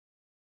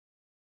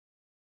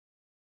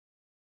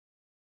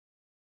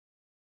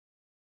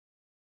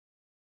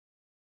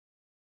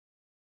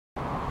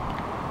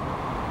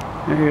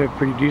I got a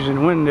pretty decent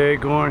wind day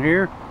going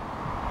here.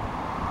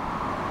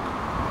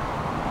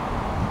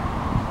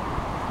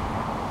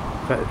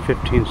 About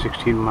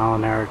 15-16 mile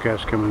an hour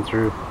gust coming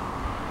through.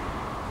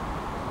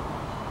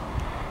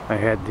 I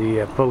had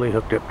the pulley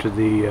hooked up to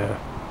the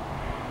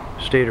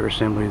stator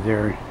assembly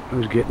there. I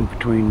was getting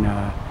between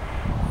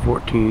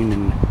 14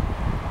 and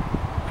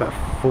about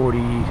 40,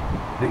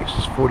 I think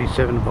it's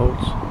 47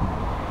 volts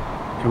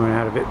coming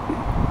out of it.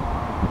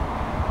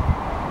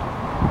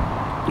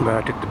 But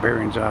I took the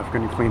bearings off,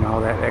 going to clean all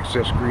that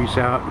excess grease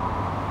out.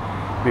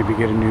 Maybe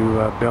get a new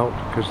belt,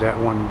 because that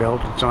one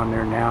belt that's on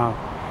there now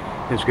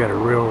has got a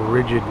real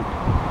rigid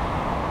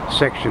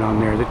section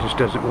on there that just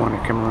doesn't want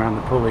to come around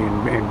the pulley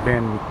and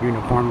bend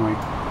uniformly.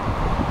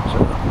 So,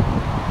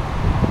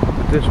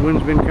 but this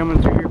wind's been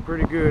coming through here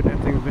pretty good. That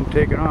thing's been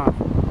taking off.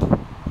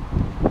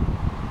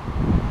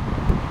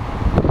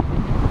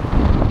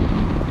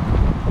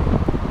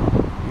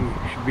 You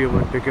should be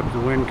able to pick up the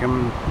wind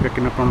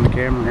picking up on the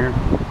camera here.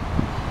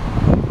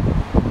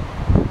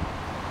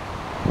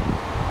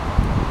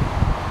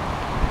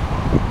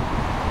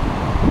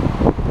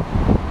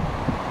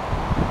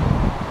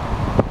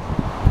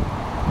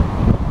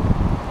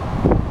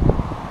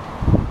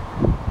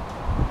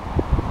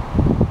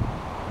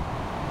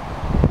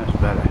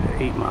 About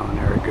an 8 mile an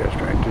hour gust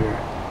right there.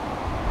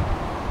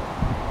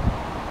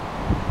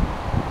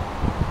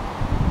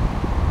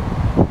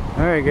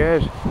 Alright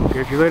guys,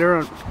 catch you later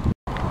on.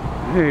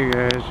 Hey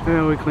guys,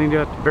 well, we cleaned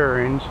out the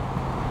bearings.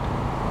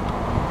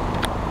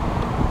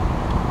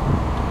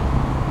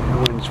 The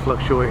wind's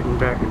fluctuating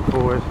back and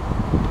forth.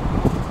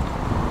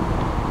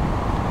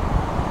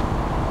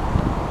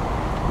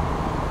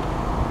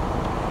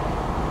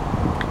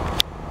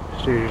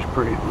 Stator's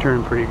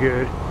turned pretty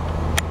good.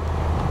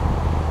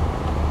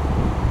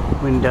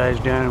 Wind dies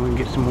down and we can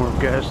get some more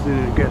gust,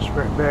 then it gusts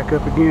right back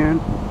up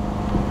again.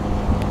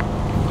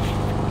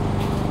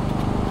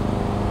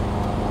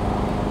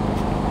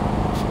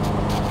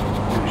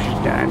 And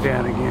she's dying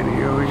down again.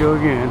 Here we go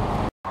again.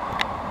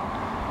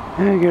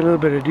 And I get a little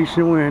bit of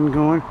decent wind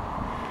going.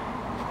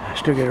 I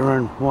still got to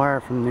run wire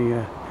from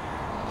the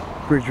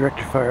bridge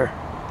rectifier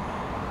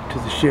to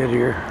the shed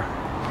here.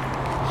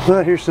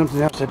 But here's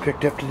something else I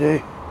picked up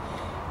today.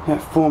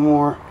 Got 4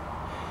 more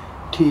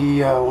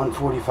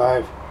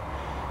T145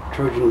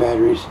 Trojan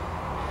batteries.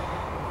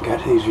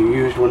 Got these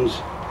used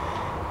ones,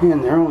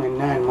 and they're only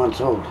 9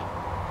 months old.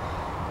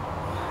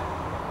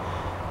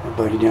 My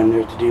buddy down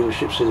there at the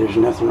dealership said there's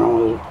nothing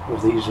wrong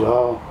with these at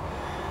all.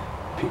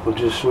 People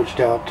just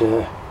switched out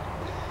the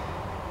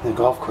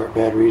golf cart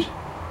batteries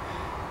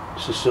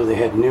just so they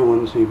had new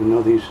ones, even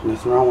though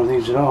nothing wrong with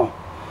these at all.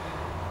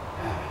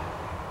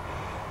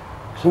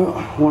 So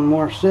one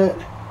more set,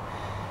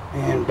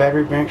 and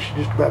battery bank should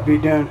just about be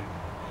done.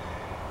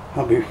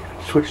 I'll be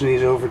switching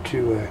these over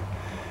to a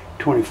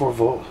 24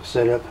 volt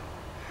setup,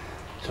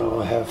 so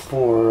I'll have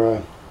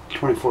 4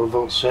 24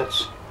 volt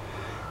sets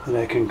that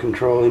I can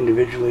control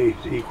individually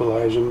to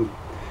equalize them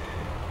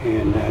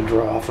and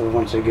draw off of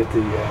once I get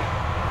the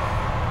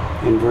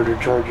inverter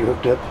charger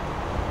hooked up.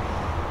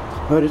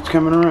 But it's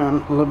coming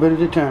around a little bit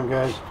at a time,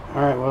 guys.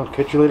 Alright, well,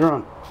 catch you later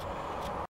on.